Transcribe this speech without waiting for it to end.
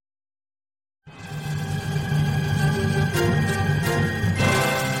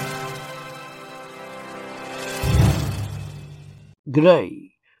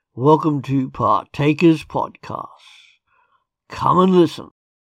G'day, welcome to Partakers Podcast. Come and listen.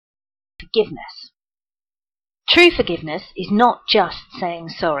 Forgiveness. True forgiveness is not just saying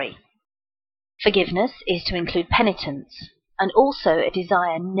sorry. Forgiveness is to include penitence and also a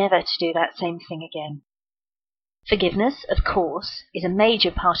desire never to do that same thing again. Forgiveness, of course, is a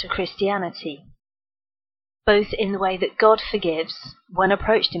major part of Christianity, both in the way that God forgives when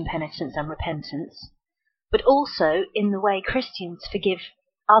approached in penitence and repentance, but also in the way Christians forgive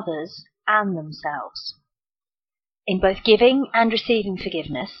others and themselves. In both giving and receiving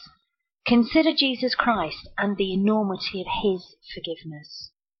forgiveness, consider Jesus Christ and the enormity of his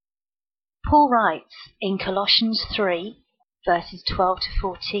forgiveness. Paul writes in Colossians 3, verses 12 to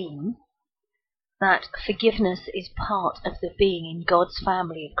 14, that forgiveness is part of the being in God's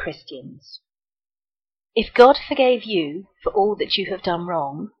family of Christians. If God forgave you for all that you have done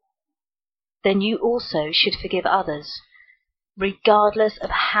wrong, then you also should forgive others, regardless of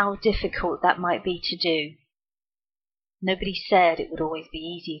how difficult that might be to do. Nobody said it would always be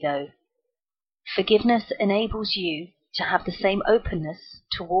easy, though. Forgiveness enables you to have the same openness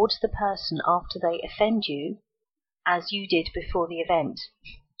towards the person after they offend you as you did before the event,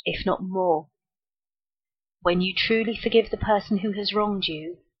 if not more. When you truly forgive the person who has wronged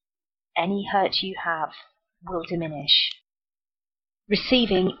you, any hurt you have will diminish.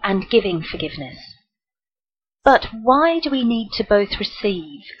 Receiving and giving forgiveness. But why do we need to both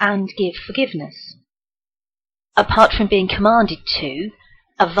receive and give forgiveness? Apart from being commanded to,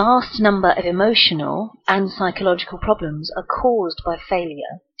 a vast number of emotional and psychological problems are caused by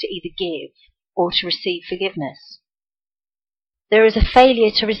failure to either give or to receive forgiveness. There is a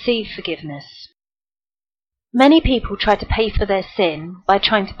failure to receive forgiveness. Many people try to pay for their sin by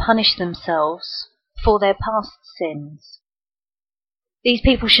trying to punish themselves for their past sins. These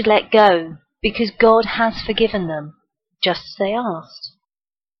people should let go because God has forgiven them, just as they asked.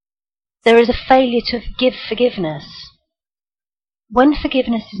 There is a failure to give forgiveness. When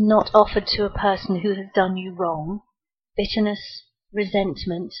forgiveness is not offered to a person who has done you wrong, bitterness,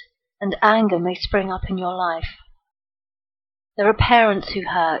 resentment, and anger may spring up in your life. There are parents who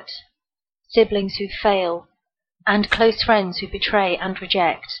hurt, siblings who fail, and close friends who betray and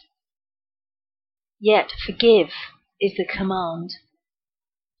reject. Yet forgive is the command,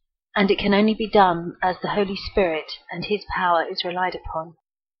 and it can only be done as the Holy Spirit and his power is relied upon.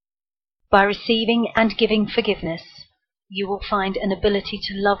 By receiving and giving forgiveness, you will find an ability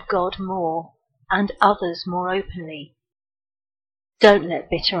to love God more and others more openly. Don't let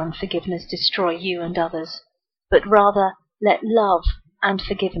bitter unforgiveness destroy you and others, but rather let love and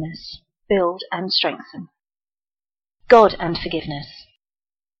forgiveness build and strengthen. God and forgiveness.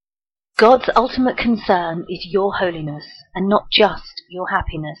 God's ultimate concern is your holiness and not just your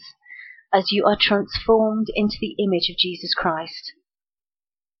happiness, as you are transformed into the image of Jesus Christ.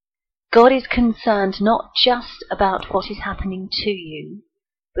 God is concerned not just about what is happening to you,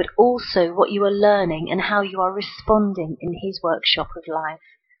 but also what you are learning and how you are responding in his workshop of life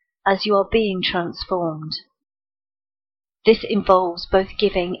as you are being transformed. This involves both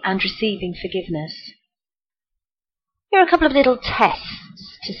giving and receiving forgiveness. Here are a couple of little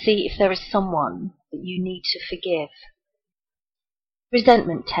tests to see if there is someone that you need to forgive.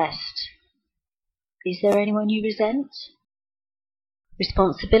 Resentment test. Is there anyone you resent?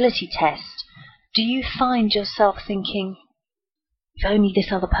 Responsibility test. Do you find yourself thinking, if only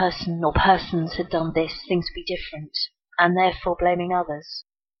this other person or persons had done this, things would be different, and therefore blaming others?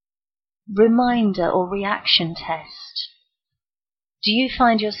 Reminder or reaction test. Do you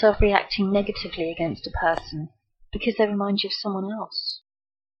find yourself reacting negatively against a person because they remind you of someone else?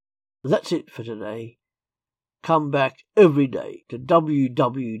 That's it for today. Come back every day to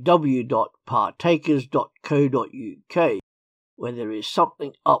www.partakers.co.uk, where there is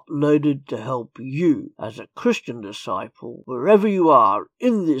something uploaded to help you as a Christian disciple, wherever you are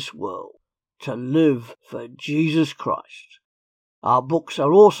in this world, to live for Jesus Christ. Our books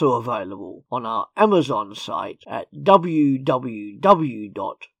are also available on our Amazon site at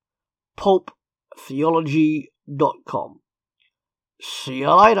www.pulptheology.com. See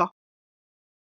you later.